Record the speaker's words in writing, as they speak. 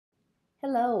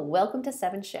Hello, welcome to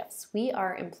 7shifts. We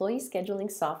are employee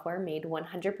scheduling software made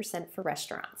 100% for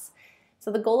restaurants.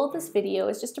 So the goal of this video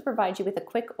is just to provide you with a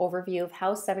quick overview of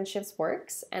how 7shifts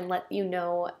works and let you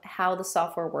know how the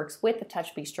software works with the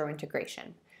Touchbistro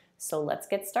integration. So let's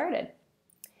get started.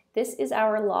 This is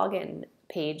our login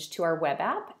page to our web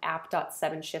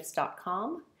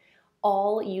app.7shifts.com.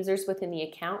 All users within the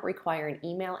account require an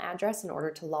email address in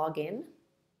order to log in.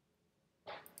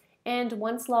 And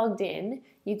once logged in,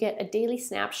 you get a daily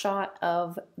snapshot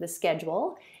of the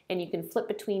schedule and you can flip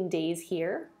between days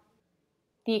here.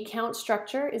 The account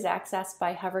structure is accessed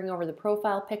by hovering over the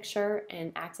profile picture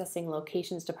and accessing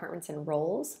locations, departments, and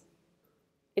roles.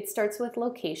 It starts with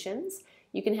locations.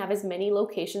 You can have as many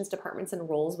locations, departments, and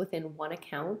roles within one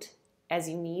account as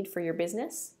you need for your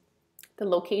business. The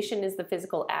location is the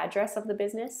physical address of the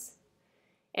business.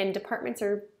 And departments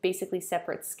are basically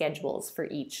separate schedules for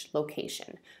each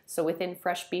location. So within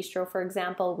Fresh Bistro, for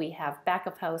example, we have back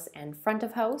of house and front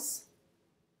of house.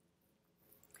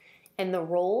 And the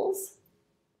roles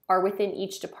are within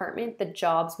each department, the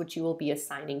jobs which you will be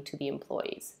assigning to the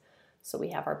employees. So we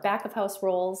have our back of house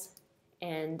roles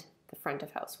and the front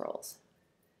of house roles.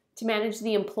 To manage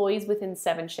the employees within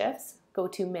 7shifts, go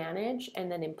to Manage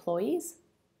and then Employees.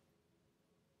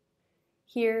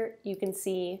 Here you can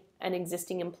see an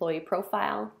existing employee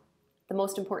profile. The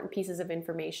most important pieces of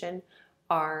information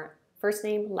are first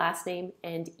name, last name,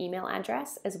 and email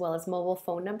address, as well as mobile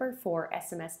phone number for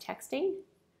SMS texting.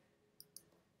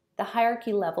 The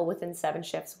hierarchy level within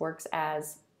 7shifts works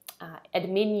as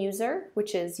admin user,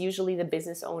 which is usually the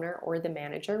business owner or the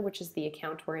manager, which is the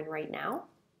account we're in right now,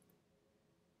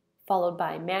 followed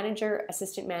by manager,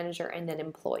 assistant manager, and then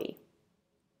employee.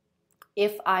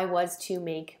 If I was to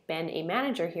make Ben a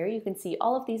manager here, you can see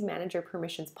all of these manager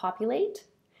permissions populate,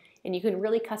 and you can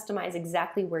really customize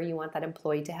exactly where you want that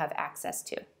employee to have access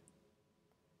to.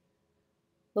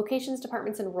 Locations,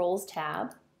 Departments, and Roles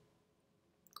tab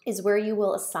is where you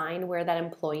will assign where that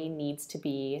employee needs to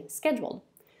be scheduled.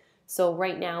 So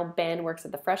right now, Ben works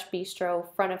at the Fresh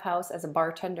Bistro, front of house as a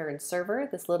bartender and server.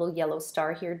 This little yellow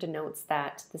star here denotes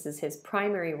that this is his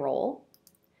primary role.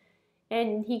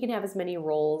 And he can have as many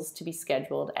roles to be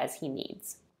scheduled as he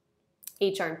needs.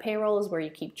 HR and payroll is where you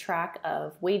keep track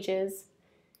of wages,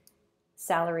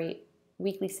 salary,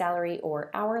 weekly salary or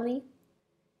hourly,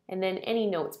 and then any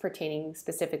notes pertaining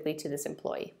specifically to this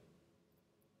employee.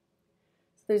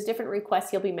 So there's different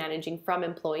requests you'll be managing from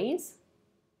employees,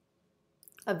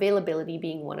 availability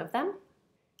being one of them.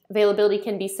 Availability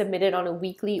can be submitted on a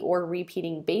weekly or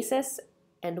repeating basis,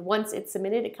 and once it's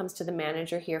submitted, it comes to the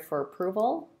manager here for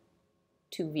approval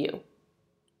to view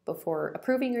before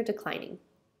approving or declining.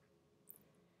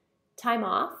 Time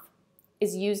off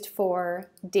is used for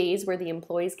days where the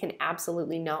employees can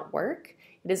absolutely not work.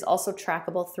 It is also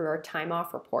trackable through our time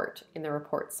off report in the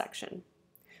report section.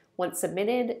 Once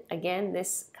submitted, again,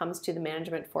 this comes to the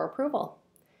management for approval.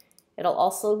 It'll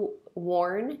also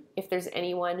warn if there's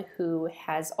anyone who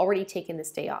has already taken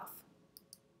this day off.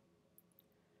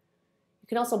 You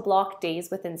can also block days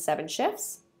within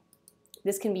 7shifts.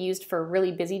 This can be used for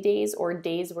really busy days or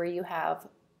days where you have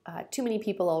too many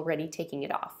people already taking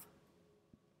it off.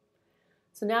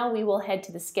 So now we will head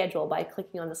to the schedule by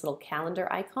clicking on this little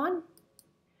calendar icon.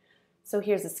 So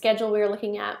here's the schedule we're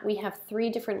looking at. We have 3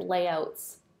 different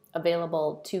layouts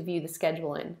available to view the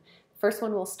schedule in. The first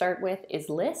one we'll start with is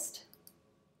list.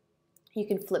 You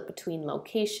can flip between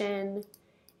location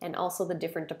and also the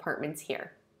different departments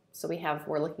here. So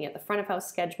we're looking at the front of house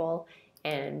schedule,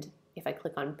 and if I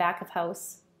click on back of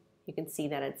house, you can see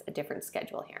that it's a different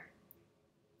schedule here.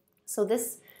 So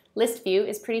this list view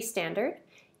is pretty standard.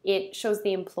 It shows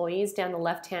the employees down the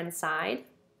left-hand side.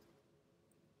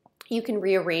 You can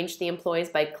rearrange the employees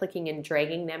by clicking and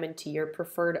dragging them into your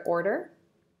preferred order.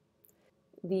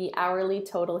 The hourly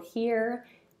total here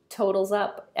totals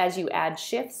up as you add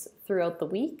shifts throughout the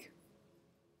week.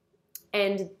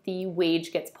 And the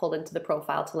wage gets pulled into the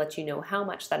profile to let you know how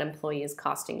much that employee is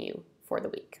costing you for the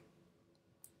week.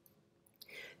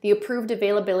 The approved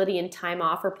availability and time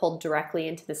off are pulled directly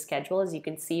into the schedule, as you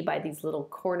can see by these little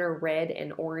corner red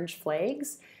and orange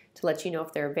flags to let you know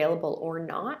if they're available or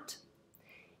not.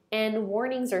 And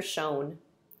warnings are shown.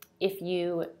 If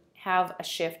you have a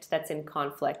shift that's in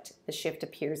conflict, the shift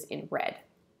appears in red.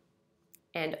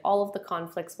 And all of the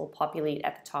conflicts will populate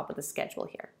at the top of the schedule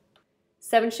here.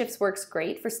 7shifts works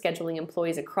great for scheduling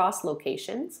employees across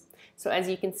locations. So as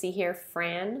you can see here,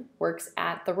 Fran works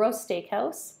at the Roast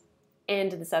Steakhouse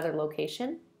and this other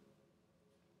location,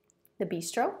 the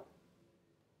Bistro.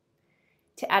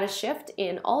 To add a shift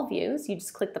in all views, you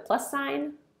just click the plus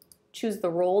sign, choose the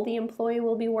role the employee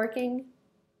will be working,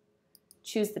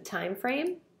 choose the time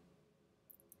frame,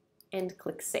 and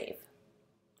click Save.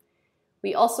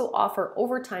 We also offer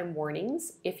overtime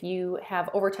warnings if you have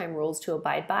overtime rules to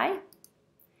abide by,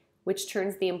 which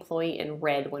turns the employee in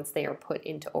red once they are put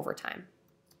into overtime.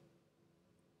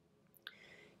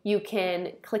 You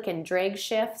can click and drag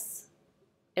shifts.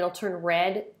 It'll turn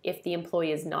red if the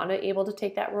employee is not able to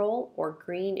take that role, or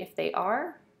green if they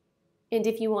are. And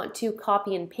if you want to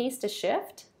copy and paste a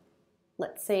shift,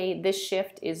 let's say this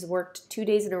shift is worked 2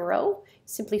 days in a row,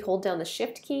 simply hold down the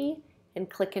Shift key and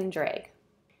click and drag.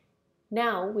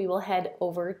 Now we will head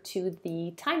over to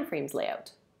the time frames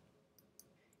layout.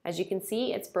 As you can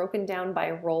see, it's broken down by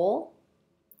role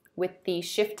with the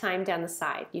shift time down the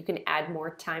side. You can add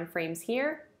more time frames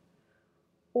here,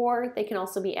 or they can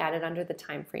also be added under the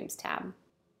time frames tab.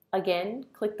 Again,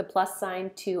 click the plus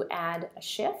sign to add a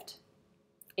shift.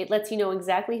 It lets you know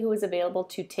exactly who is available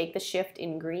to take the shift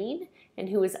in green and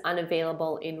who is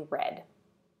unavailable in red.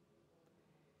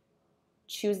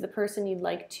 Choose the person you'd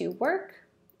like to work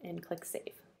and click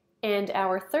Save. And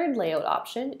our third layout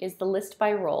option is the list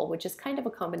by role, which is kind of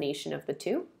a combination of the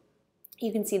two.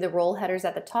 You can see the role headers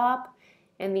at the top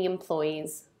and the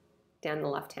employees down the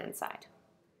left-hand side.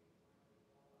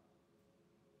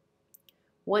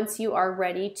 Once you are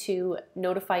ready to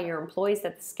notify your employees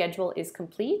that the schedule is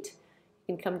complete,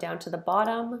 you can come down to the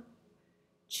bottom,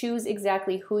 choose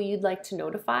exactly who you'd like to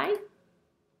notify,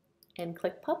 and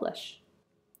click Publish.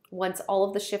 Once all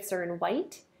of the shifts are in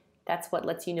white, that's what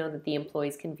lets you know that the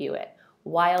employees can view it.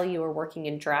 While you are working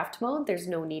in draft mode, there's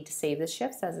no need to save the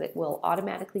shifts as it will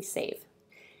automatically save.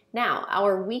 Now,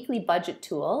 our weekly budget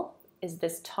tool is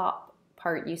this top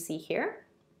part you see here.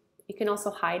 You can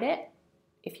also hide it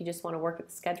if you just want to work at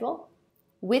the schedule.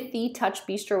 With the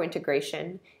Touchbistro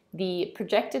integration, the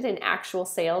projected and actual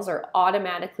sales are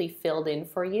automatically filled in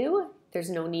for you. There's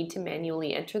no need to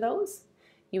manually enter those.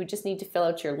 You would just need to fill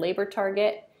out your labor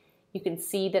target. You can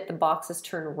see that the boxes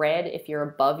turn red if you're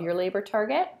above your labor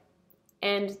target,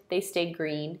 and they stay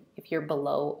green if you're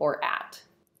below or at.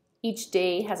 Each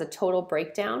day has a total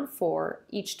breakdown for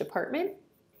each department,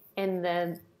 and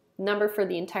the number for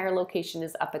the entire location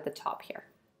is up at the top here.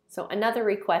 So another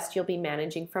request you'll be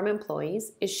managing from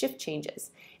employees is shift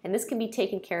changes, and this can be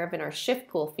taken care of in our Shift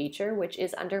Pool feature, which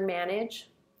is under Manage,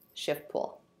 Shift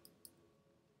Pool.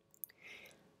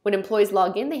 When employees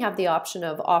log in, they have the option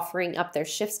of offering up their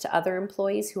shifts to other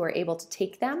employees who are able to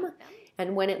take them.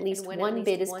 And when at least one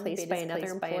bid is placed by another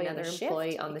employee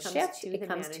on the shift, it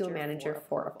comes to a manager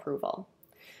for approval.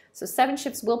 So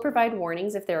 7shifts will provide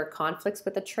warnings if there are conflicts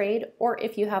with the trade or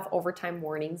if you have overtime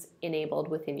warnings enabled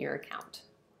within your account.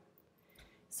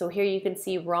 So here you can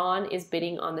see Ron is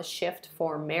bidding on the shift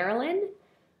for Marilyn,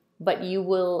 but you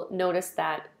will notice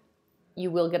that you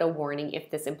will get a warning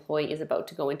if this employee is about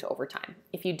to go into overtime.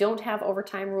 If you don't have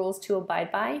overtime rules to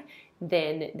abide by,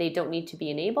 then they don't need to be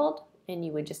enabled, and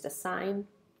you would just assign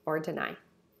or deny.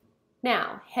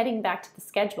 Now, heading back to the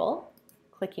schedule,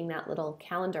 clicking that little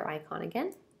calendar icon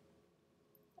again,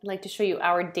 I'd like to show you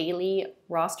our daily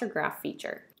roster graph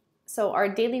feature. So our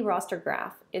daily roster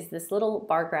graph is this little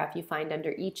bar graph you find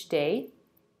under each day.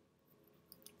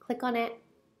 Click on it,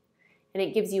 and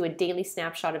it gives you a daily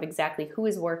snapshot of exactly who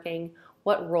is working,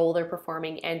 what role they're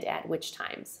performing, and at which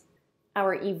times.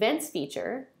 Our events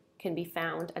feature can be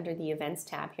found under the events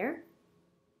tab here.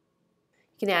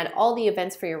 You can add all the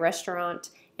events for your restaurant,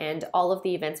 and all of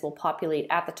the events will populate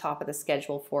at the top of the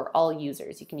schedule for all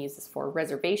users. You can use this for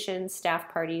reservations,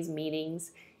 staff parties,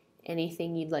 meetings,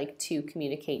 anything you'd like to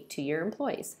communicate to your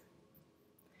employees.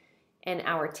 And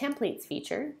our templates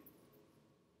feature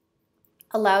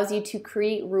allows you to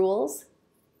create rules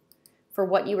for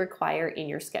what you require in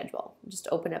your schedule. Just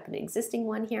open up an existing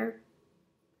one here.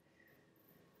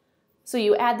 So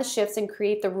you add the shifts and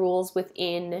create the rules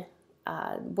within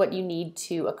what you need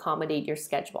to accommodate your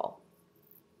schedule.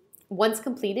 Once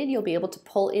completed, you'll be able to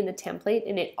pull in the template,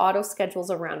 and it auto schedules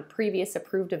around previous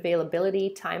approved availability,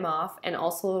 time off, and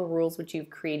also the rules which you've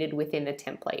created within the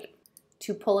template.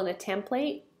 To pull in a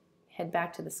template, head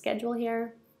back to the schedule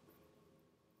here,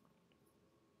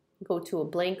 go to a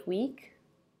blank week.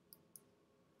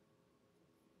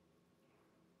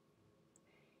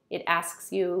 It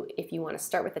asks you if you want to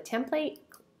start with a template,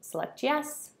 select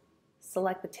yes,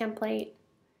 select the template,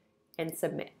 and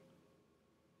submit.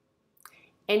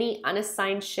 Any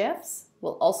unassigned shifts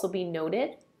will also be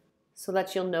noted so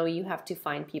that you'll know you have to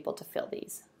find people to fill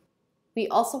these. We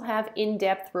also have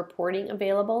in-depth reporting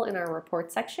available in our report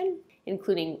section,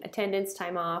 including attendance,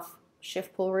 time off,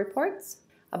 shift pool reports.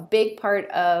 A big part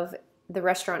of the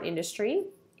restaurant industry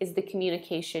is the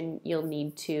communication you'll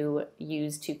need to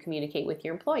use to communicate with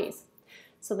your employees.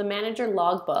 So the manager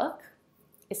logbook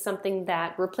is something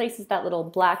that replaces that little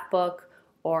black book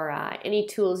or any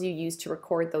tools you use to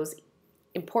record those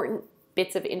important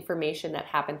bits of information that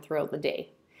happen throughout the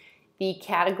day. The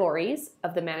categories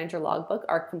of the manager logbook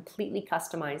are completely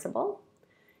customizable.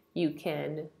 You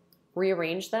can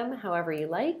rearrange them however you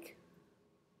like.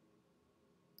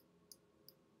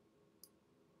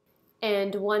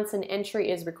 And once an entry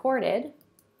is recorded,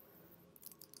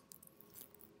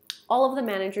 all of the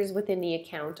managers within the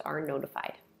account are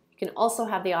notified. You can also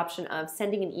have the option of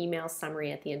sending an email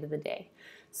summary at the end of the day.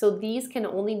 So these can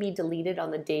only be deleted on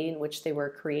the day in which they were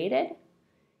created.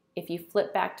 If you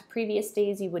flip back to previous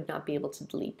days, you would not be able to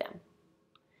delete them.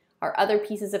 Our other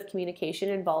pieces of communication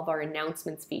involve our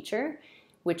announcements feature,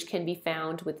 which can be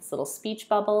found with this little speech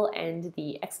bubble and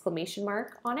the exclamation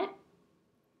mark on it.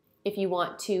 If you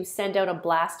want to send out a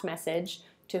blast message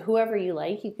to whoever you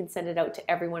like, you can send it out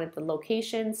to everyone at the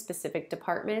location, specific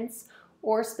departments,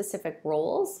 or specific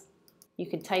roles. You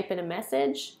can type in a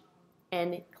message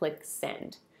and click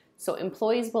send. So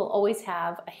employees will always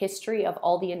have a history of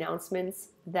all the announcements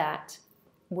that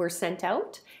were sent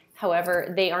out.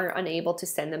 However, they are unable to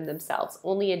send them themselves.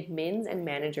 Only admins and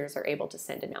managers are able to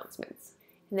send announcements.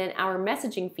 And then our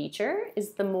messaging feature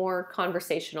is the more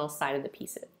conversational side of the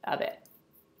piece of it.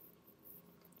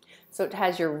 So it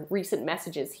has your recent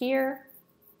messages here.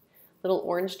 Little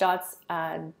orange dots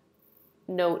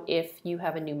note if you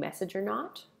have a new message or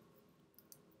not.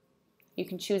 You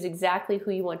can choose exactly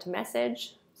who you want to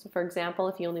message. So for example,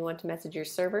 if you only want to message your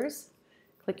servers,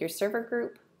 click your server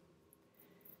group,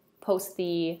 post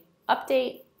the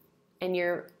update, and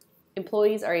your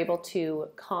employees are able to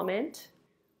comment.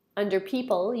 Under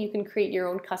people, you can create your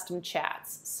own custom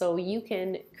chats. So you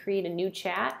can create a new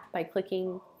chat by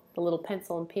clicking the little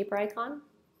pencil and paper icon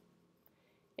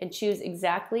and choose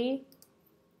exactly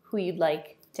who you'd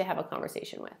like to have a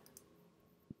conversation with.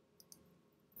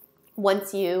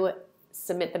 Once you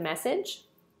submit the message,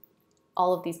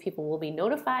 all of these people will be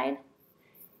notified,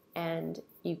 and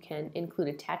you can include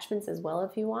attachments as well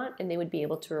if you want, and they would be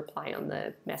able to reply on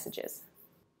the messages.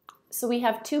 So we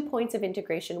have 2 points of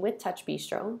integration with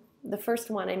Touchbistro. The first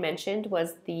one I mentioned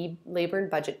was the labor and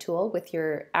budget tool, with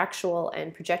your actual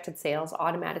and projected sales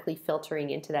automatically filtering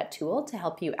into that tool to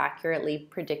help you accurately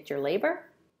predict your labor.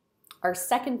 Our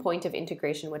second point of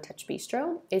integration with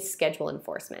Touchbistro is schedule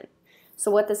enforcement. So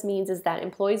what this means is that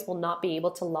employees will not be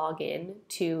able to log in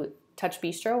to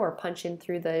Touchbistro or punch in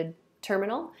through the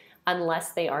terminal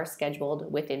unless they are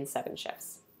scheduled within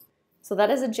 7shifts. So that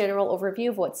is a general overview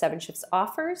of what 7shifts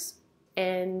offers.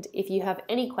 And if you have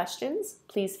any questions,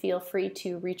 please feel free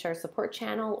to reach our support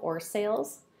channel or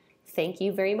sales. Thank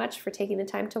you very much for taking the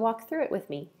time to walk through it with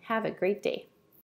me. Have a great day.